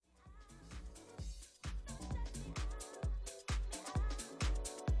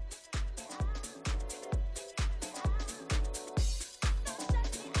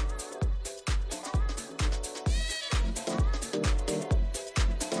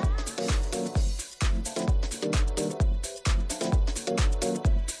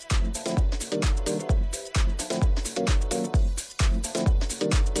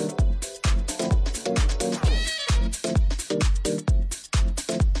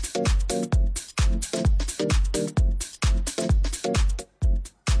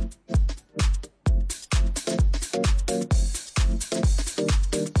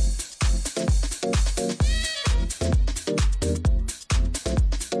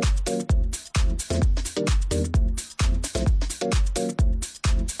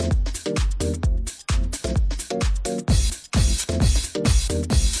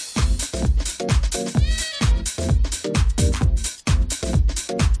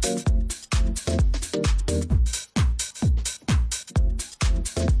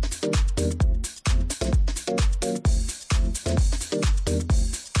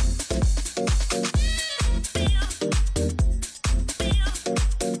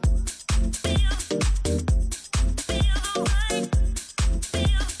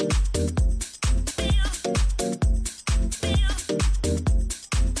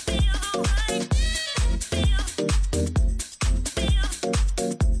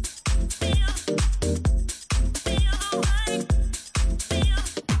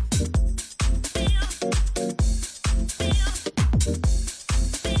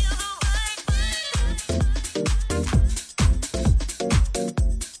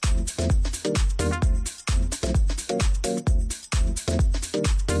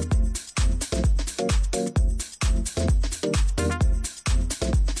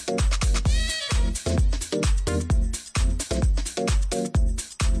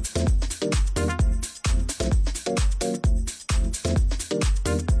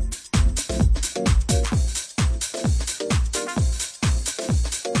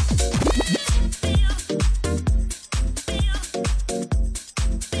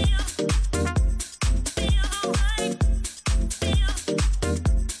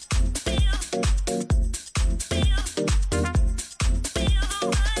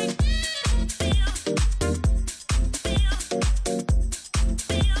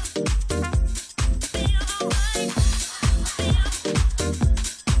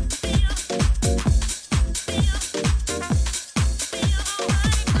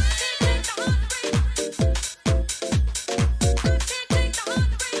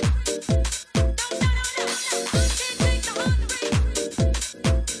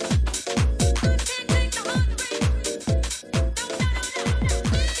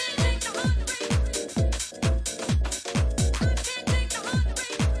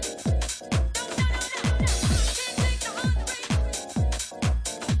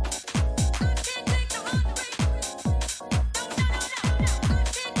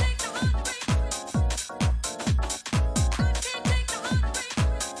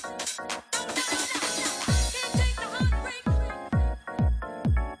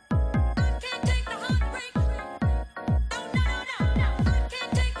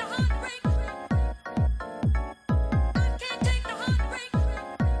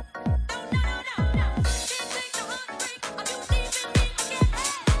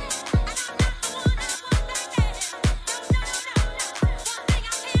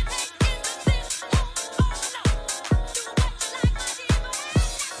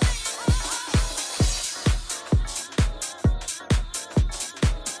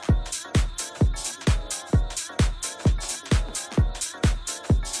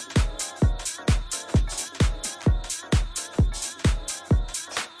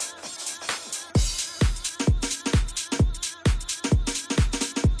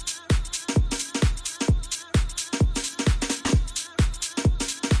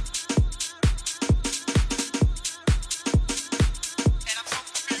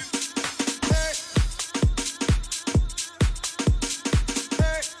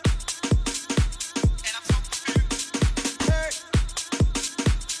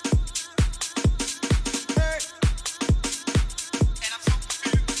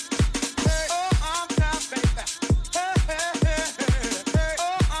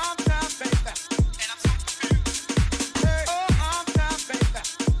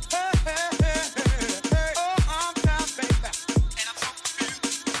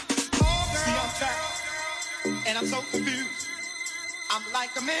and I'm so confused. I'm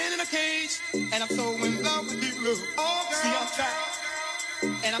like a man in a cage, and I'm so in love with you. Oh, girl. See, I'm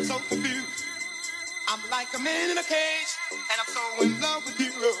trapped, and I'm so confused. I'm like a man in a cage, and I'm so in love with you.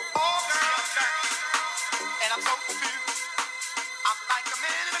 Oh, girl. See, I'm trapped, and I'm so confused. I'm like a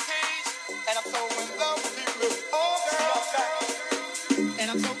man in a cage, and I'm so in love with you. Oh, girl.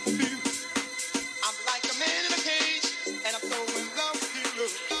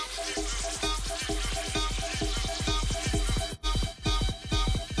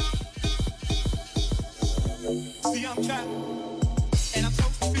 See, I'm trapped, and I'm so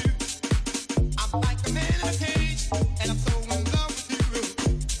confused. I'm like a man in a cage, and I'm so in love with you.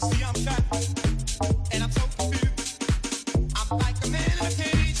 See, I'm trapped, and I'm so confused. I'm like a man in a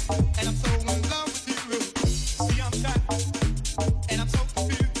cage, and I'm so in love with you. See, I'm trapped, and I'm so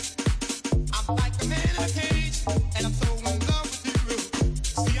confused. I'm like a man in a cage, and I'm so in love with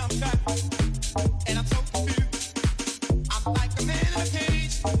you. See, I'm trapped, and I'm so confused. I'm like a man in a cage, and I'm so in love with you. See, I'm trapped, and I'm so confused. I'm like a man in a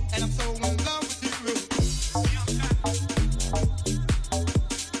cage, and I'm so in love with you. See, I'm trapped.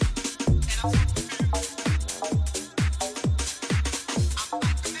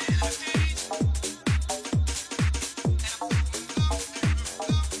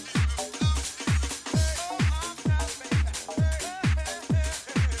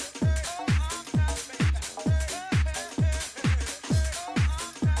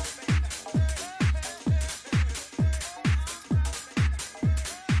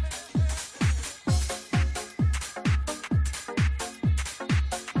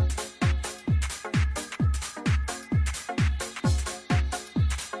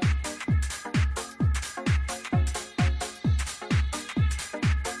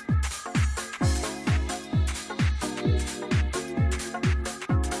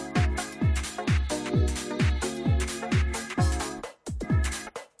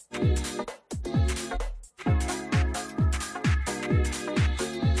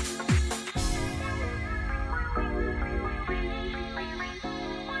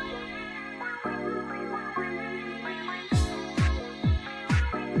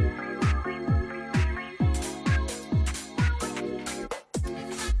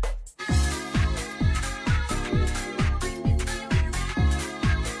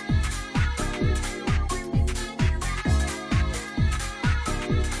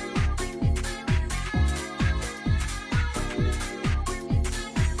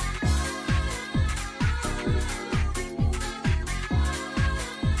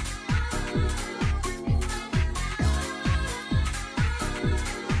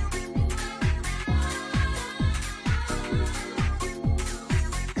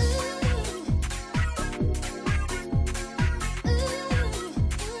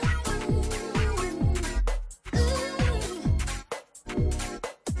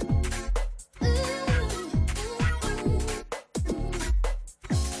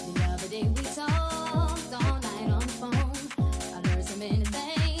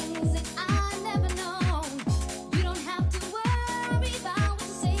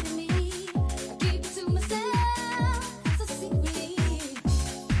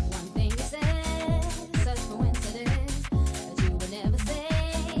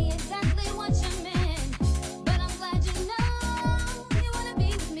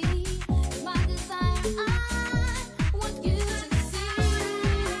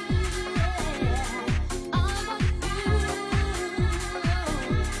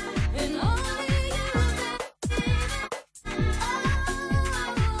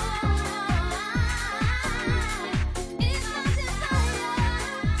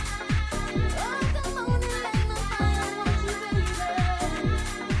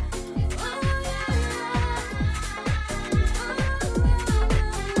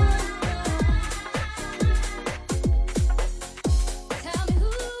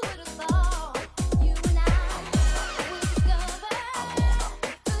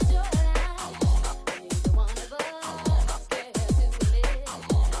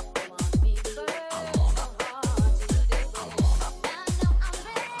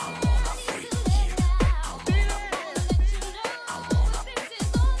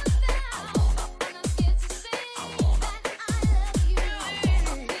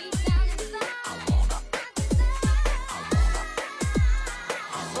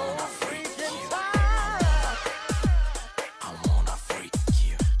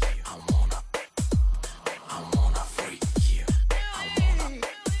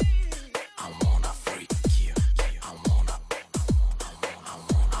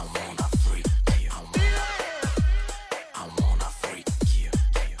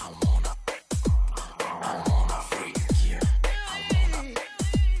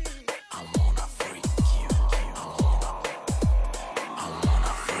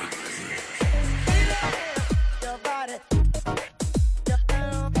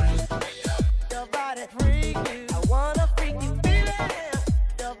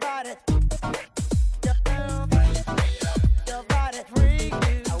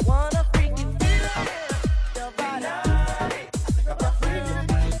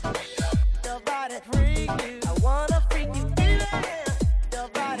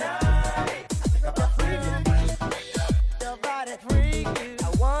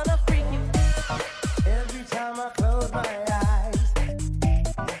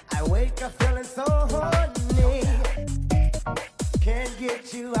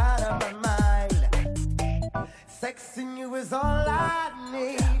 get you out of my mind. Sexing you is all I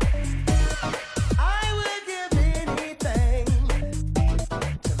need. I would give anything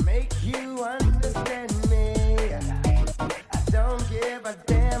to make you understand me. I don't give a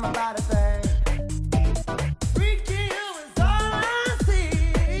damn about a thing. Freaking you is all I see.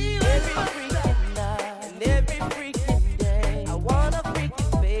 Every freaking night and every freaking day, I wanna freak you,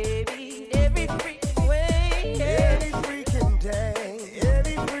 baby. Every freaking way, every freaking day,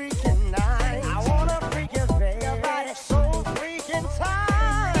 every freaking night, I wanna freak you, baby. Your body so freaking tight.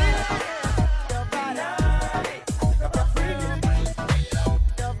 Your body,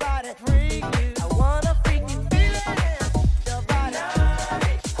 your body freak you. I wanna freak you, baby. Your body,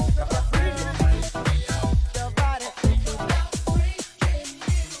 your body freak you.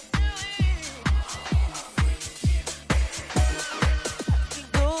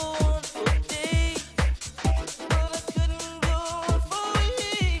 Go on for days, but I couldn't go on for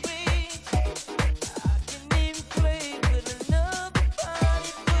weeks. I can even play with another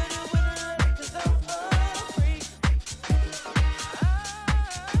body, put it with love, 'cause I'm a freak.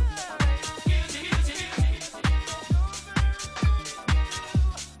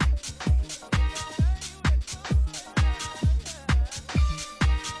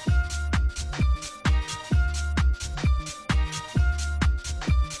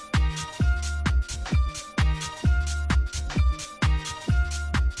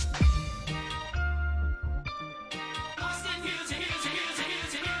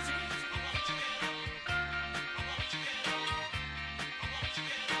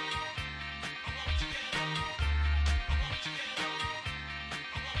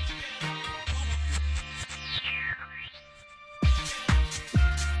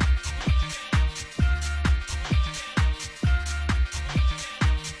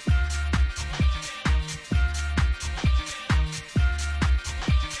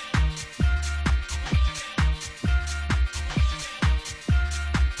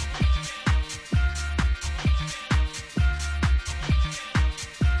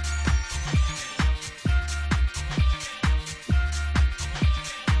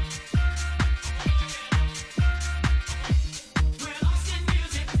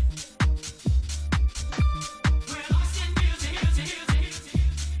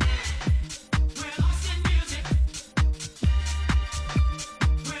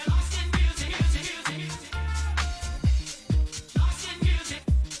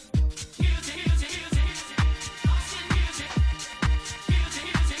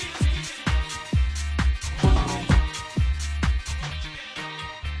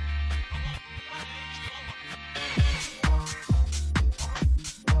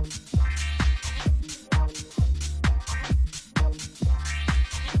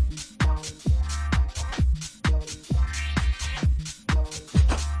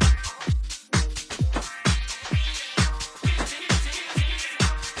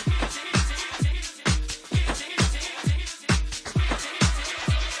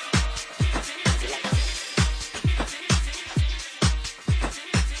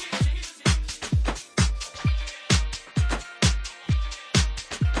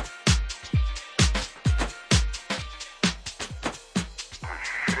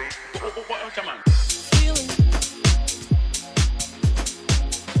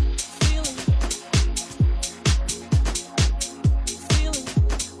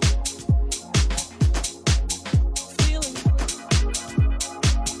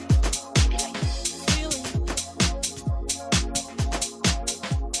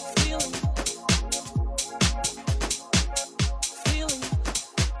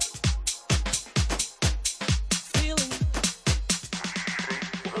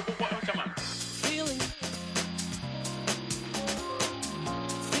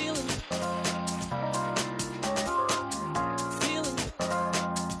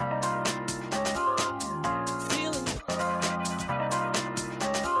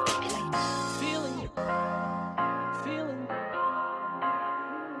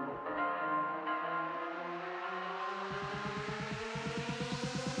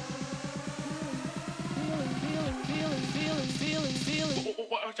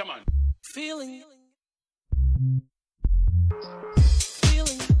 Feeling.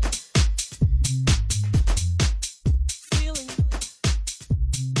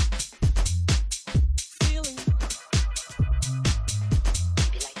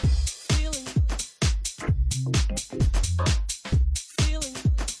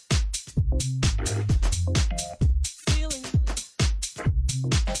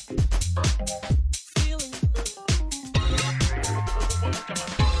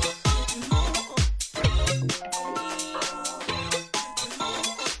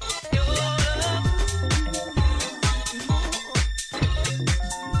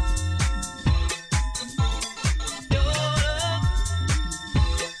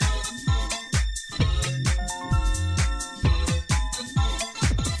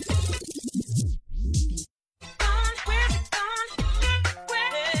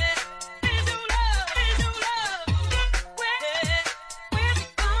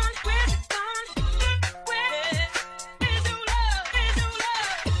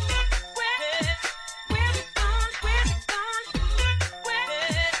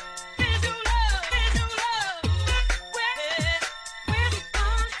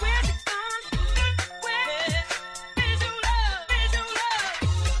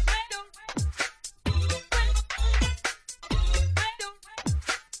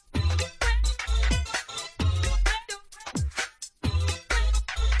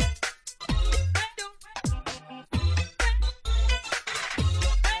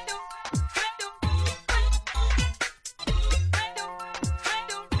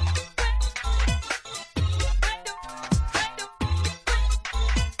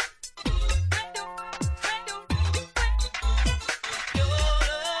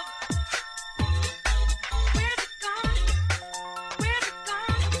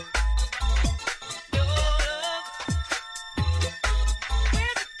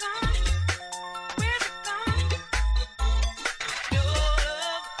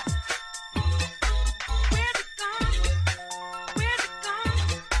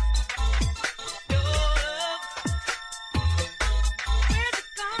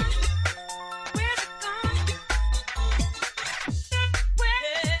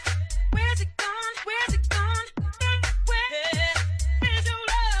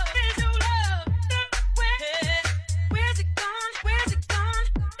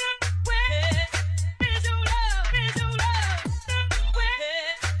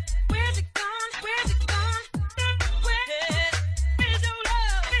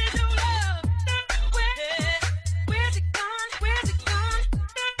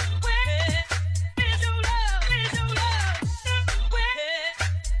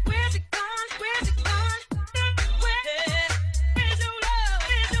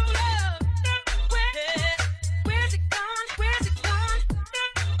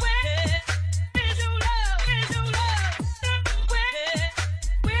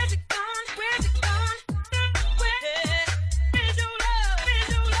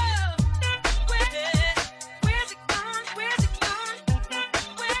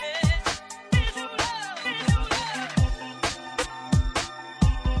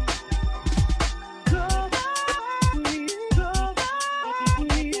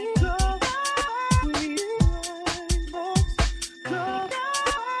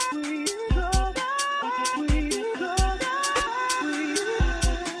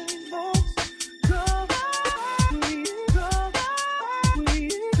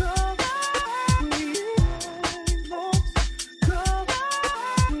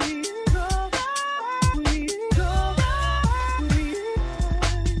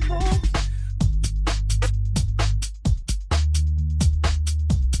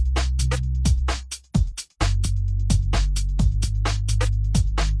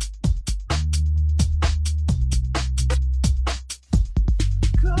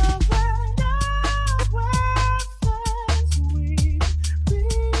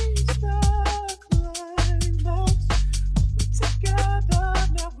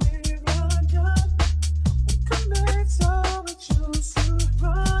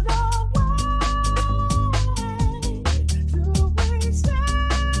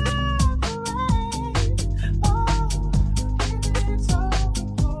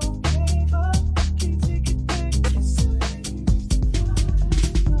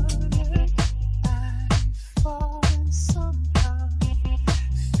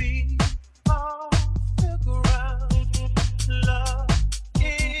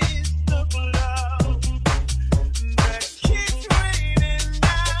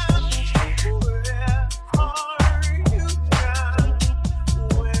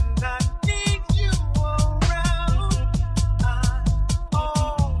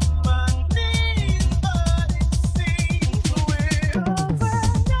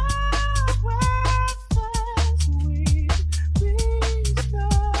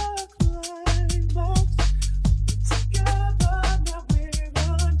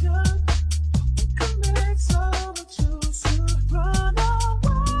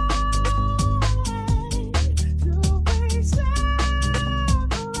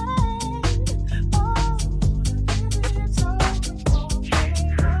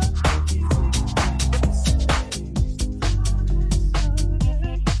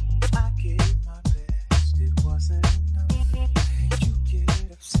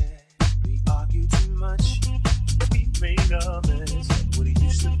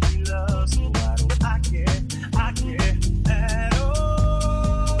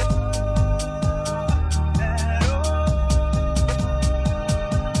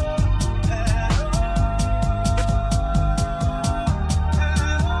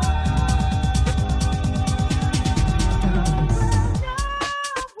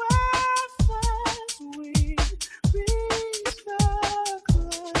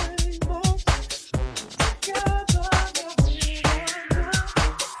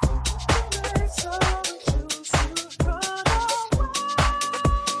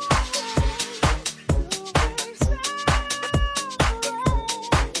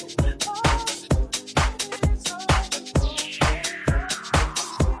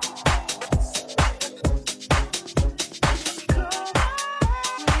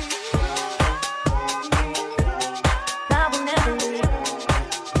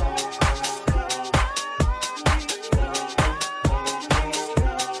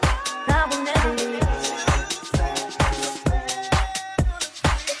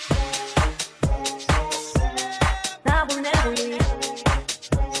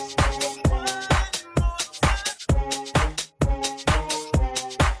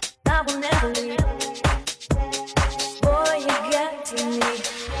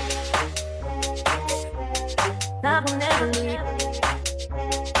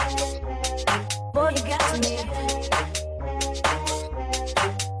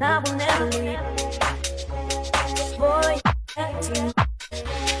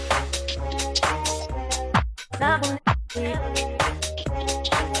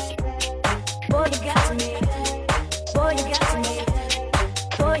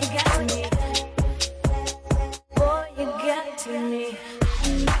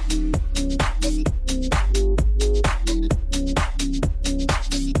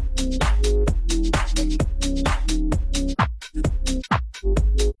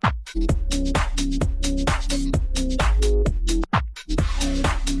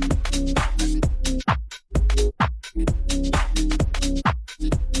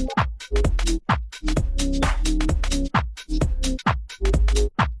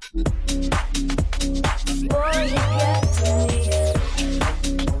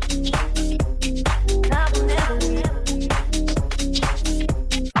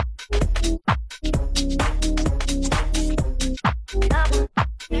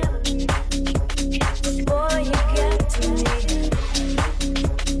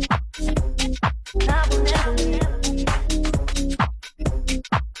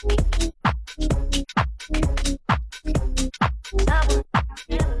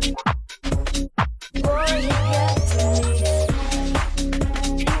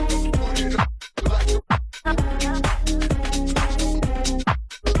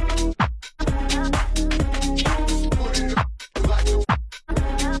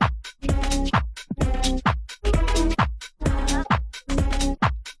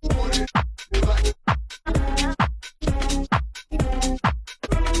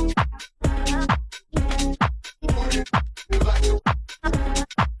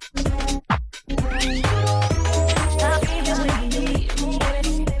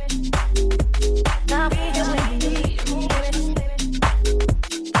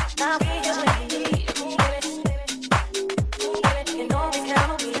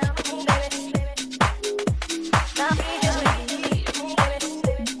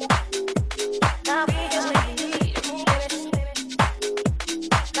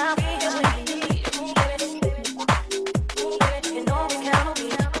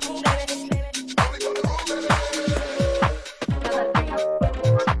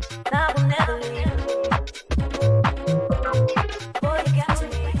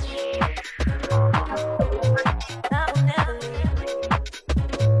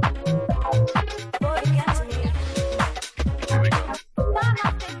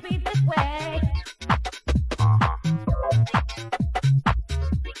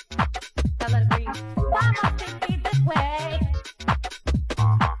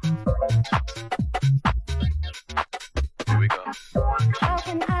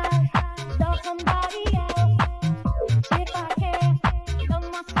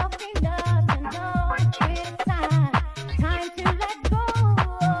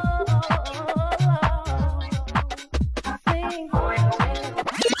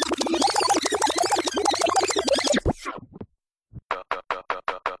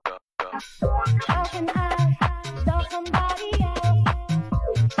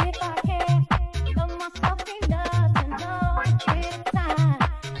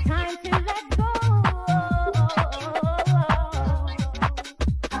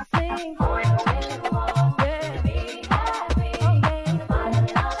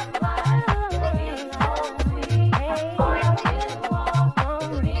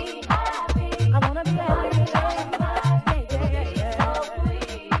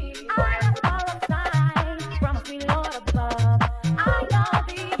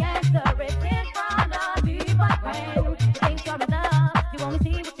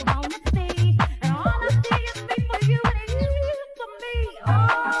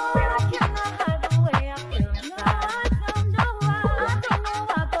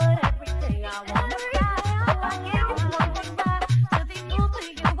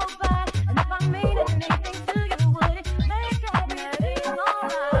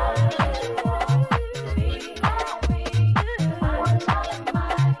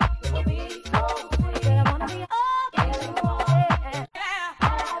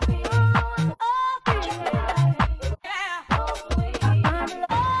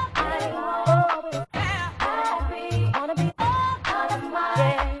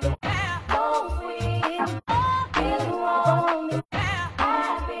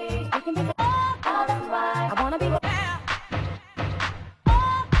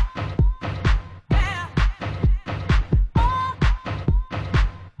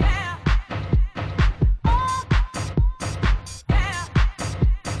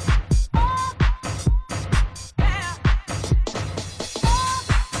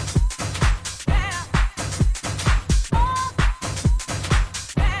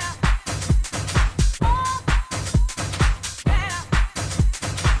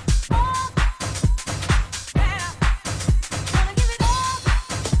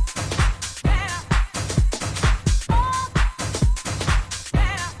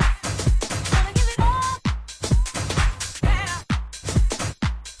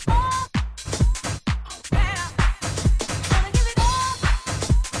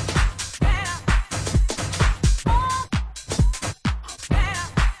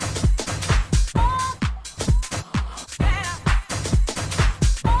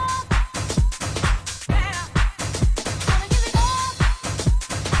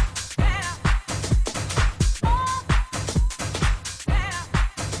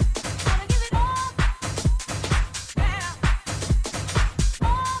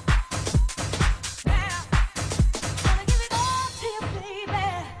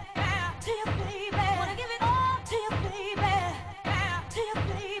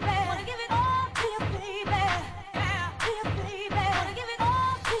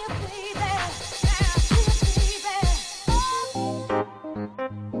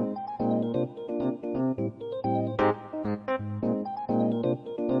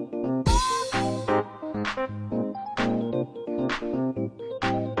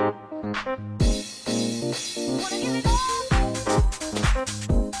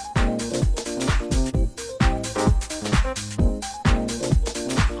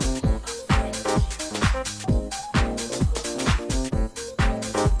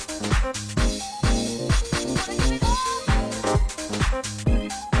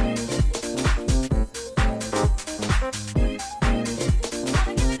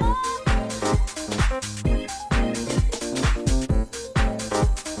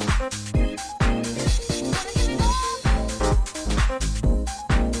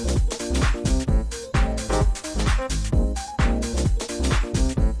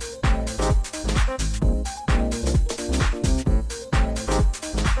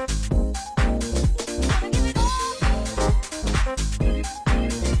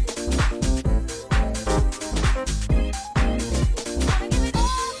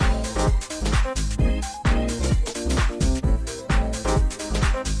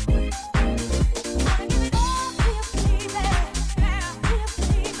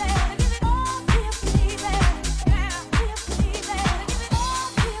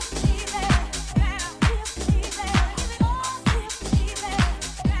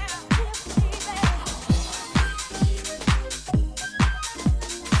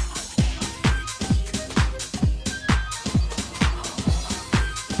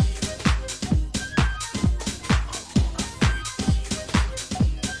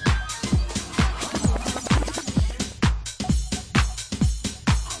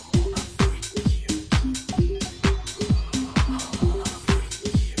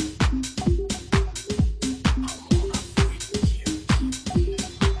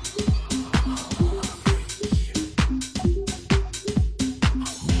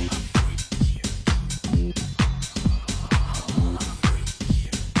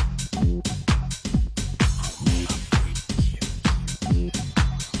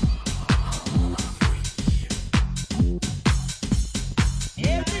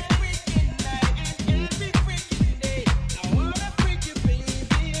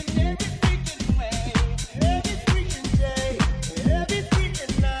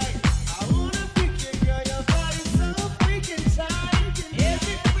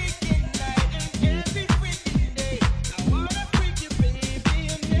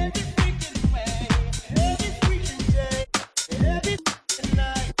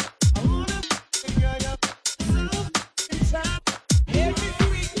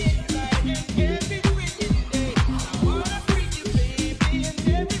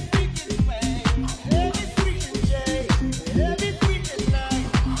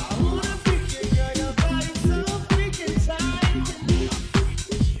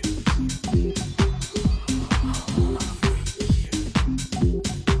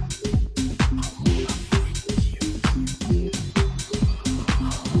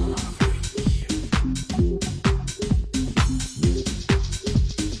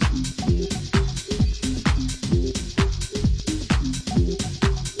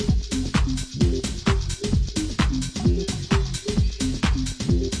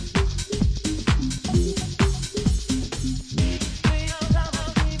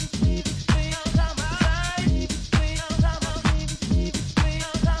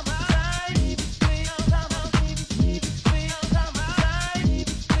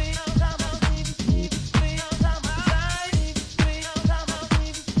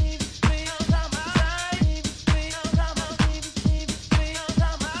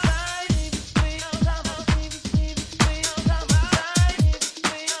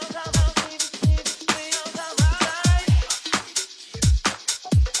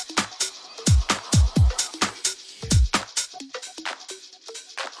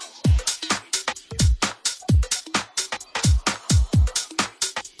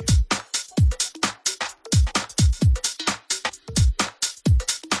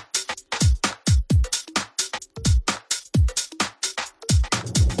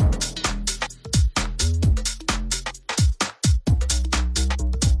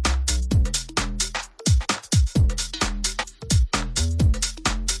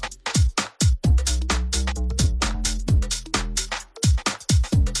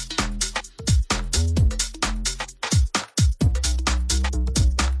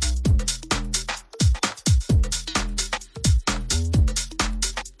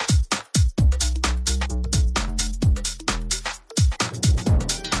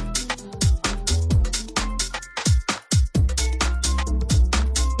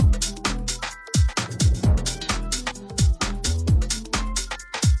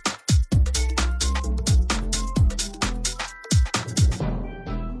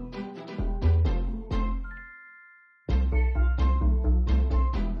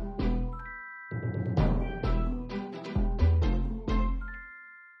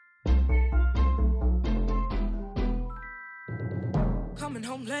 coming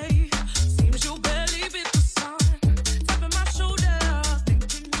home late. Seems you barely bit the sun. Tapping my shoulder,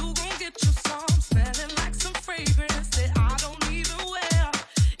 thinking you gon' get you some. Smelling like some fragrance that I don't even wear.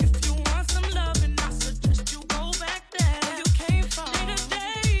 If you want some loving, I suggest you go back there. Where you came from. Day to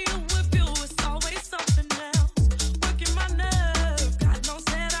day with you, it's always something else. Working my nerve, God knows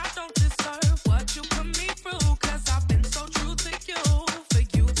that I don't deserve what you put me through. Cause I've been so true to you. For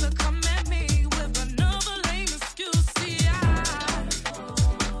you to come at me with another lame excuse. See,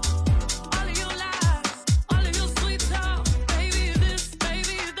 all of your lies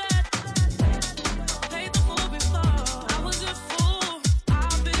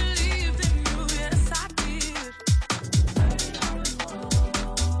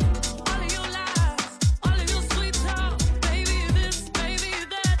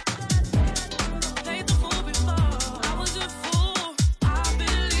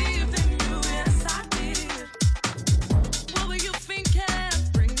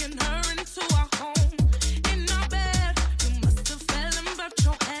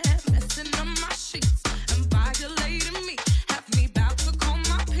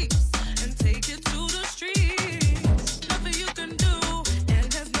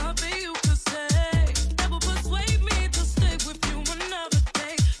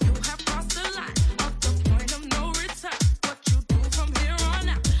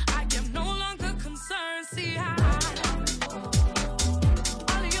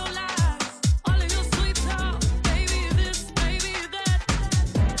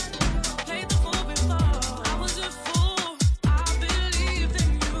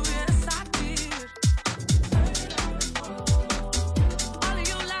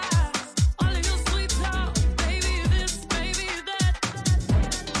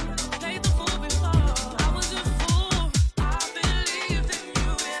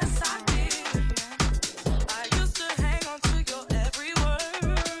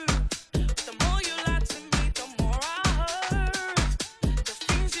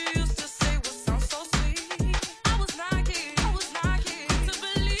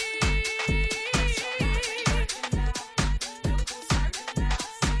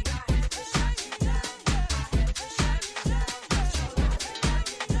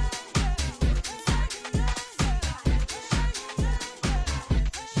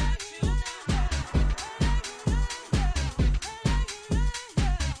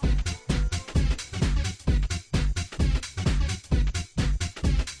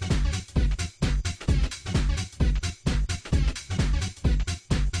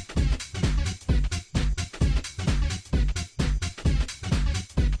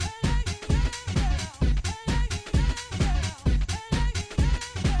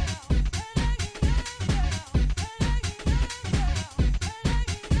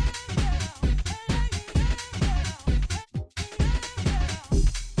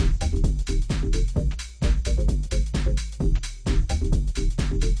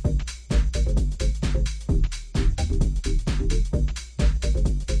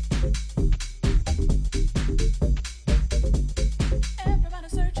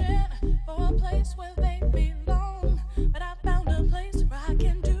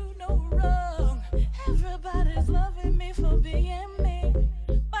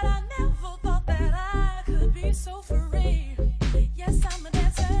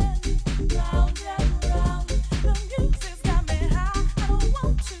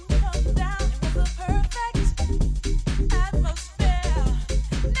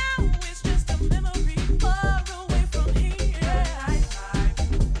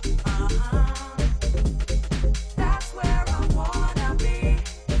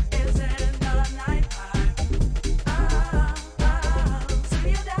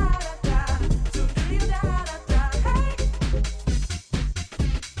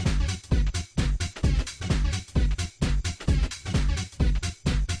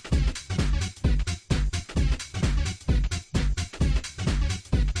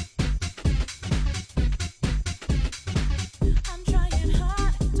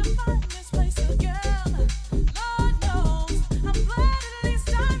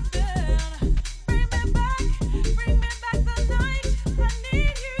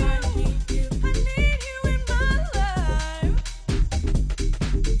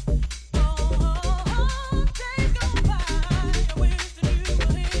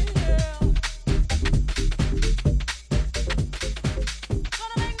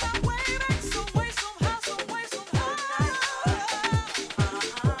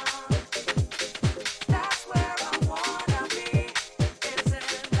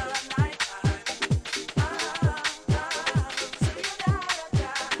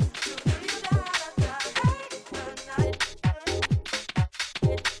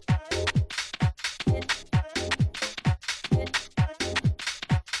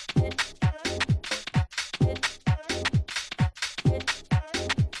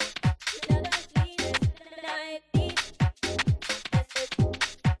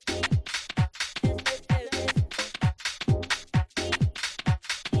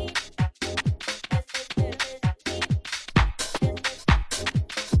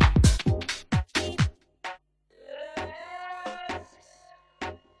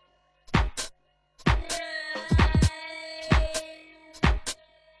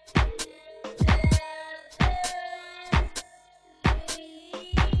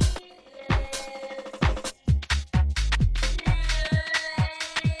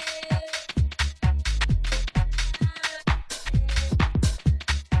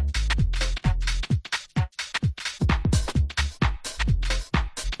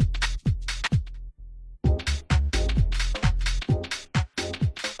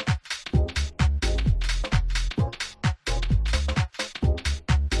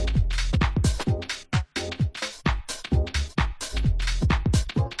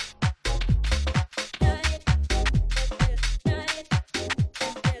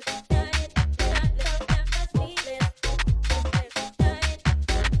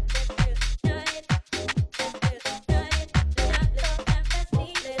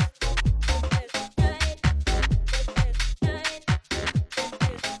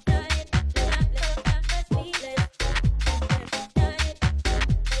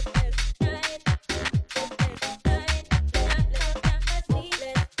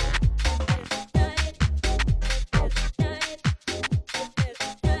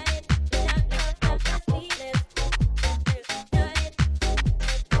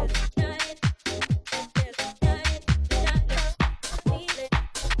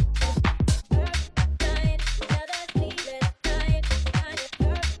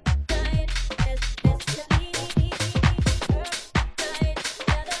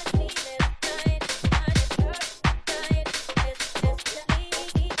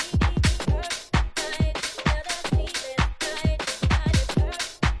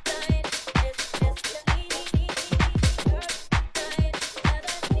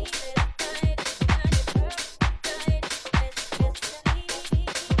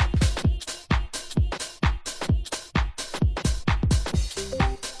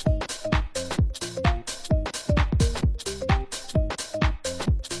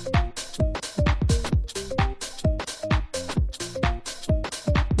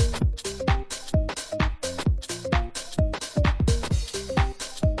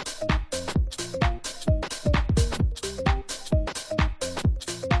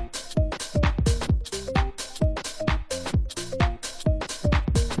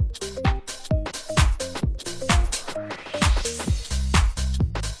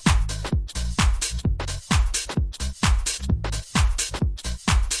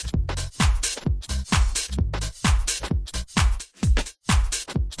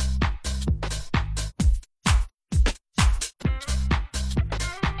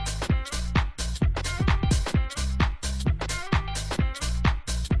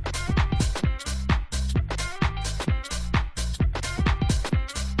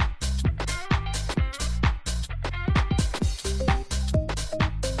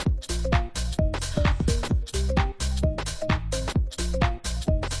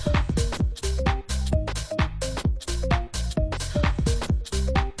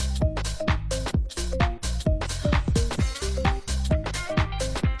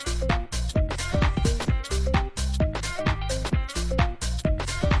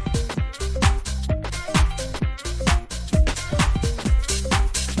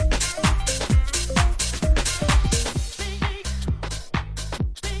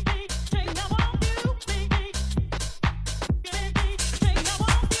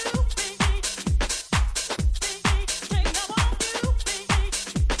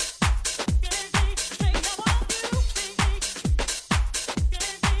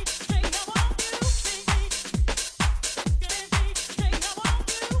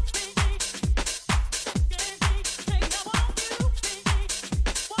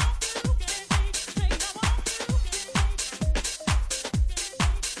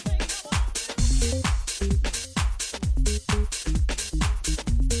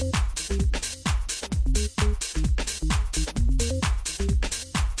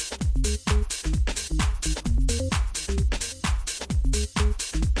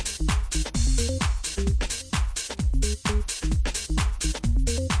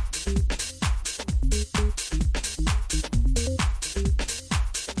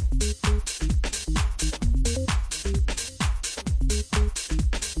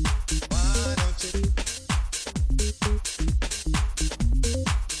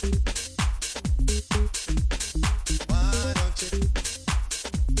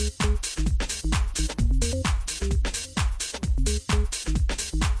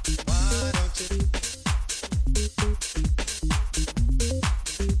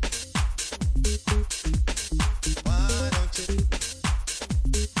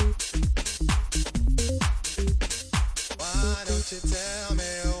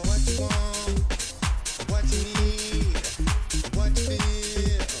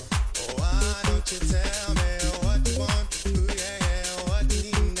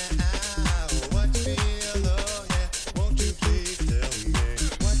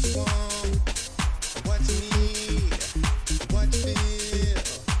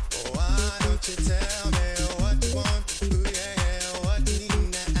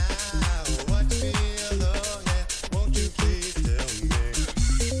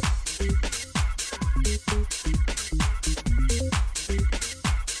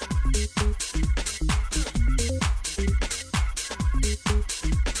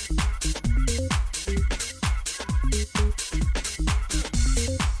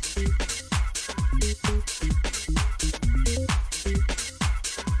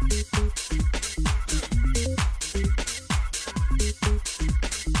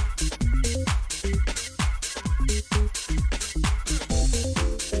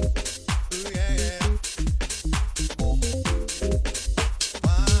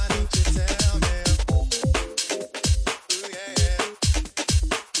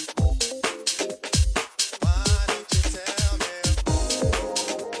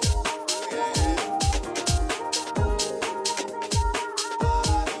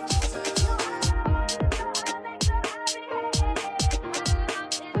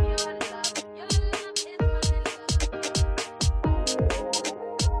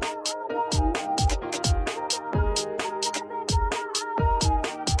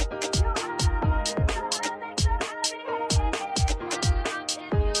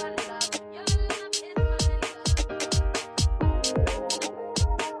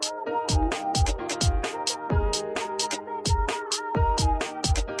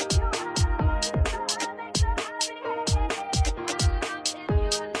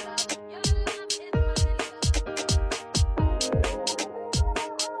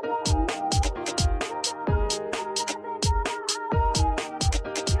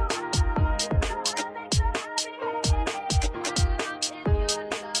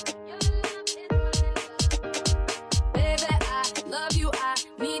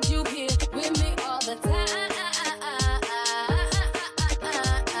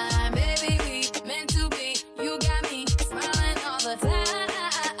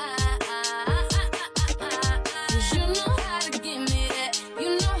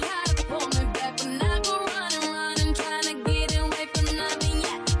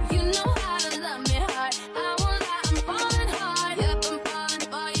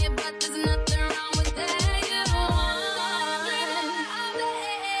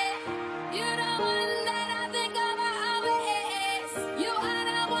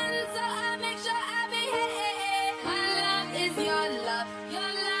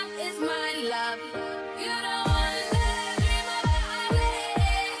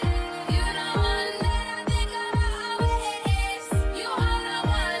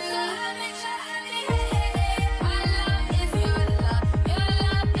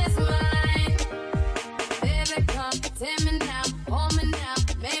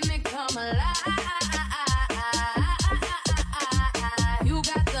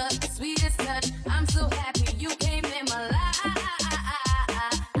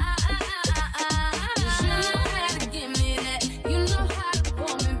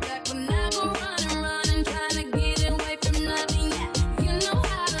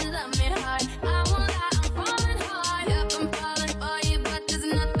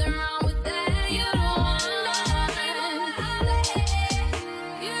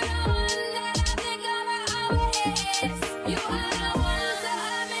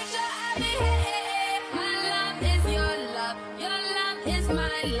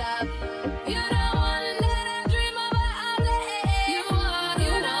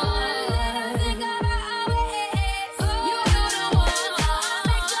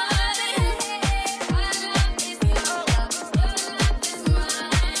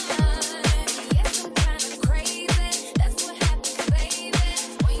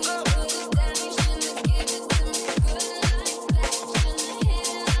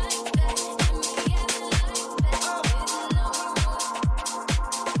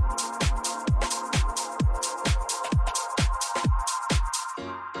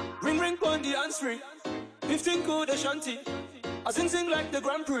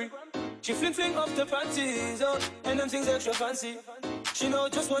She fling off the panties, oh, and them things extra fancy. She know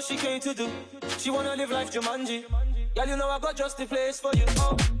just what she came to do. She wanna live life Jumanji. Girl, you know I got just the place for you,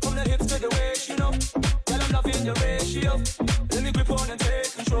 oh. From the hips to the waist, you know. Girl, I'm loving the ratio. Let me grip on and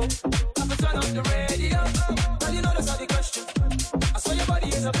take control. I can turn up the radio, oh. Girl, you know that's not the question. I saw your body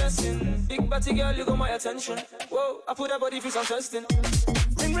is a blessing. Big body girl, you got my attention. Whoa, I put that body through some testing.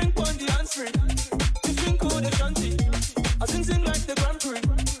 Ring, ring, on the answer. You think cool, the shanty. I sing like the Grand Prix.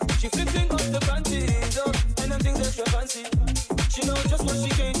 She flipping off the panties, oh, and them things extra fancy. She know just what she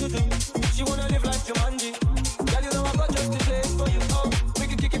came to do. She wanna live like Jumanji. Girl, you know I got just the place for you, oh. We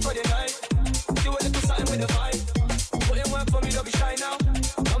can kick it for the night. Do a little something with the vibe. Put in work for me, don't be shy now.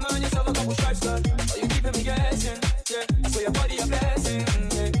 Come on yourself a couple stripes, girl. Oh, you keeping me guessing, yeah. I saw your body a blessing,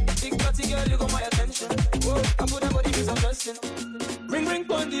 yeah. Big party girl, you got my attention. Whoa, I put that body through some testing. Ring, ring,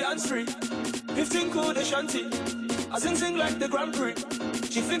 on the answer. 15 cool, the shanty. I sing like the Grand Prix.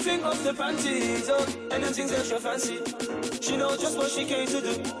 She fling off the panties, oh, and them things extra fancy. She know just what she came to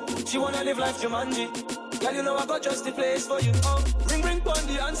do. She wanna live life Jumanji. Girl, you know I got just the place for you, oh. Ring, ring, on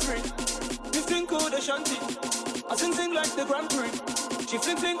the answer. 15 cool, the shanty. I sing like the Grand Prix. She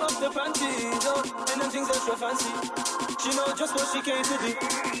fling up the panties, oh, and them things extra fancy. She know just what she came to do.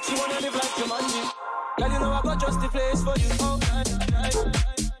 She wanna live like Jumanji. Girl, you know I got just the place for you. Oh, night, night,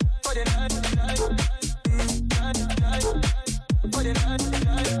 for the night, night, night, night, for the night,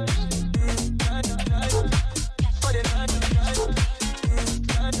 night, night, night, for the night, night,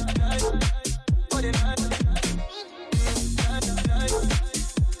 night, night, for the night, night, night,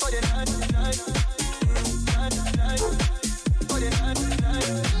 for the night, night, night, night, for the night, night,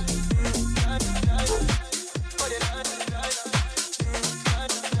 night, night, for the night, night,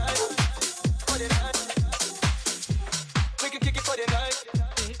 night, for the night. We can kick it for the night.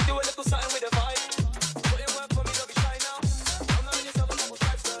 Do a little something with the vibe. Put in work for me, don't be shy now. I'm not in yourself a couple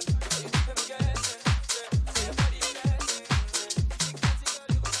stripes, son. You keep me guessing. Say your body guessing. Big fancy girl,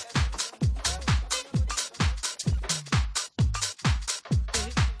 you gon'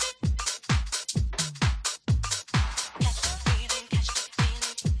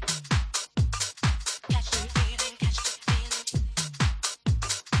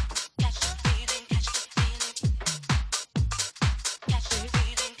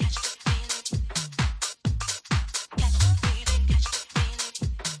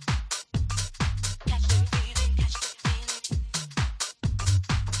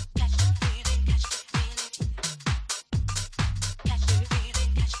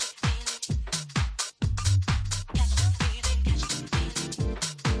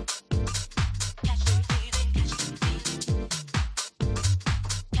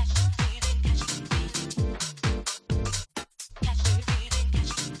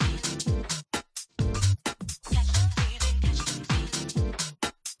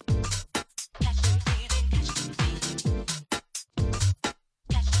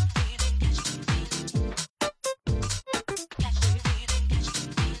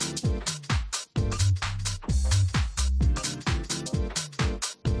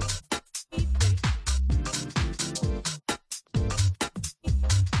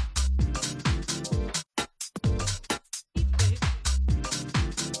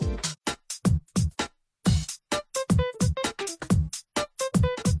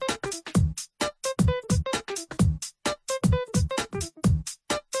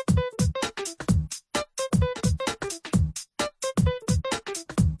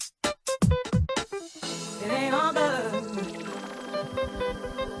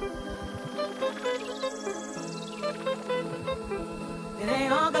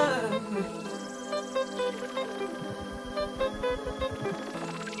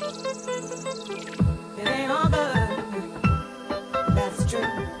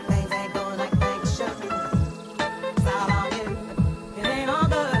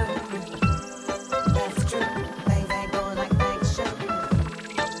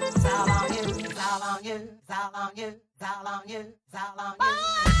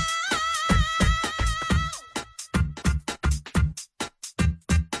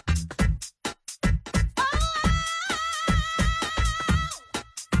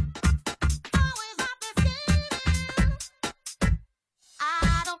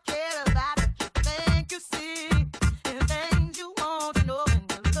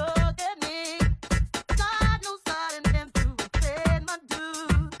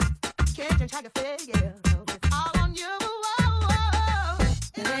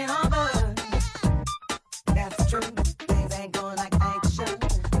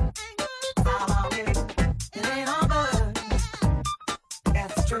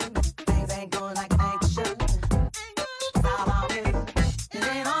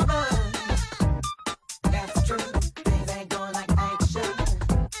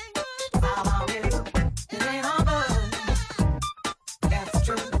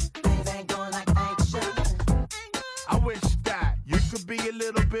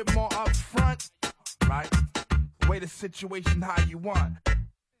 situation how you want.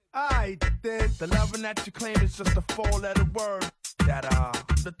 Alright, then the loving that you claim is just a four-letter word. That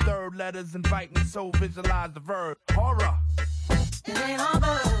the third letter's inviting, so visualize the verb. Horror. It ain't all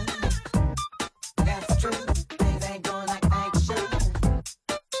good. That's true. Things ain't going like I should.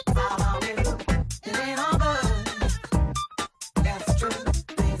 It's all on you. It ain't all good. That's true.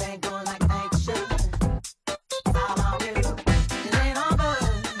 Things ain't going like I should. It's all on you. It ain't all good.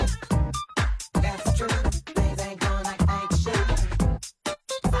 That's true. Things ain't going like I should.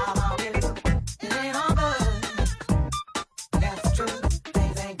 It's all on you. It ain't all good. That's true.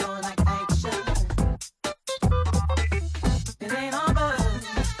 Things ain't going like I should. It ain't all good.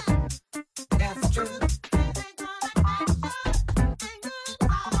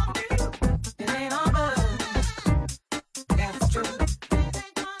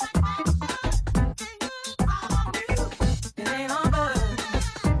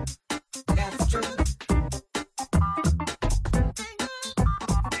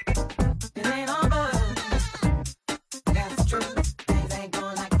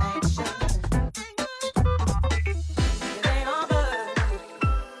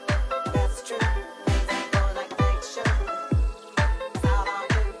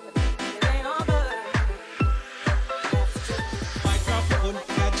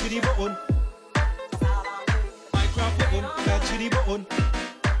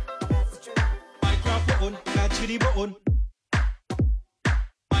 Microphone, bad chili button.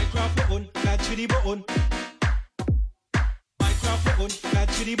 Microphone, bad chili button. Microphone, bad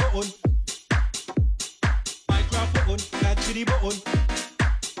chili button. Microphone, bad chili button.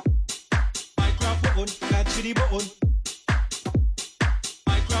 Microphone, bad chili button.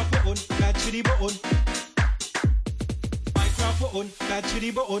 Microphone, bad chili button. Microphone, bad chili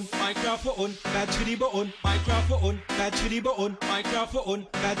button. Microphone, bad chili button. Microphone, bad chili button. Microphone,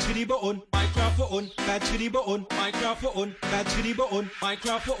 bad chili button. Microphone, bad chili button. Microphone, bad chili button.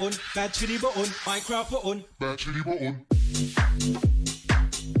 Microphone, bad chili button. Microphone, bad chili button.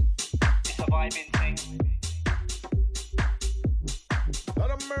 It's a vibing thing.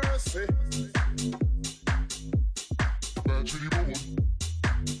 Lot of mercy. Bad chili button.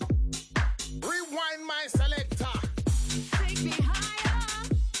 Rewind my selector. Take me higher.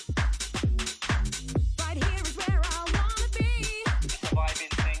 Right here is where I wanna be. It's a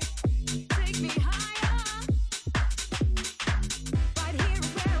vibing thing. Take me higher. Right here is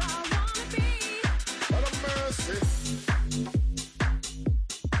where I wanna be. Lot of mercy.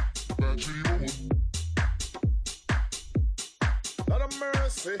 Bad chili button. Lot of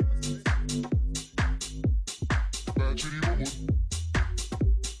mercy. Bad chili button.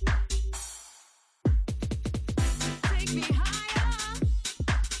 Take me higher.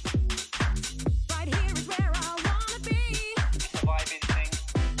 Right here is where I wanna be. It's a vibing thing.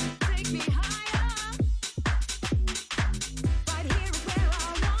 Take me higher. Right here is where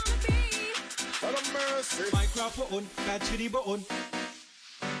I wanna be. Lot of mercy. Microphone, bad chili button.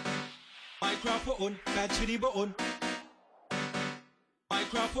 Microphone, bad chili button.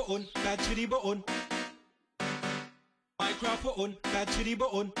 Microphone, bad chili button. Microphone, bad chili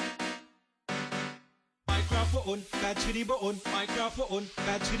button. Microphone, bad chili button. Microphone,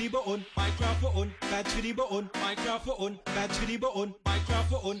 bad chili button. Microphone, bad chili button. Microphone, bad chili button.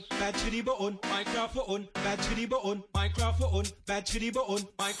 Microphone, bad chili button. Microphone, bad chili button. Microphone, bad chili button.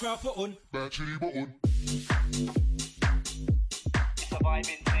 Microphone, Bad chili button. it's a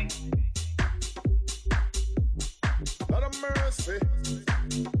vibing thing. Lot of mercy.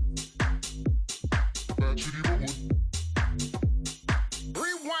 Bad chili button.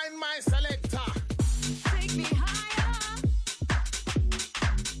 Rewind my selector. Take me higher.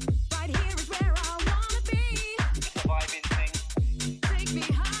 Right here is where I wanna be. It's a vibing thing. Take me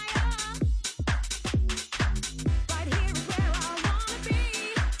higher. Right here is where I wanna be.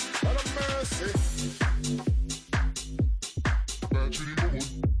 Lot of mercy. Bad chili button.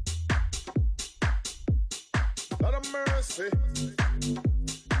 Lot of mercy.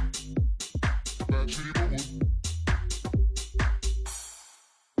 Bad chili button.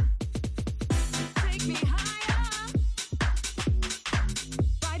 Take me higher.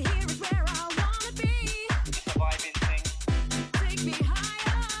 Right here is where I wanna be. It's a vibing thing. Take me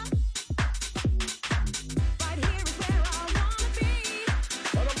higher. Right here is where I wanna be.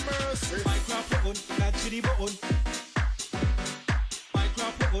 Lot of mercy. Microphone, bad chili button.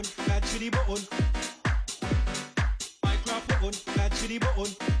 Microphone, bad chili button. Microphone, bad chili button.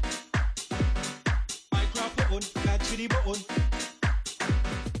 Microphone, bad chili button.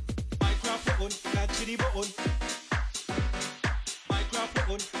 Microphone, bad chili button.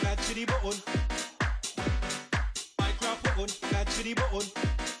 Microphone, bad chili button. Microphone, bad chili button.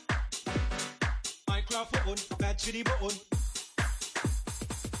 Microphone, bad chili button.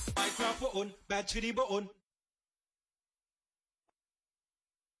 Microphone, bad chili button.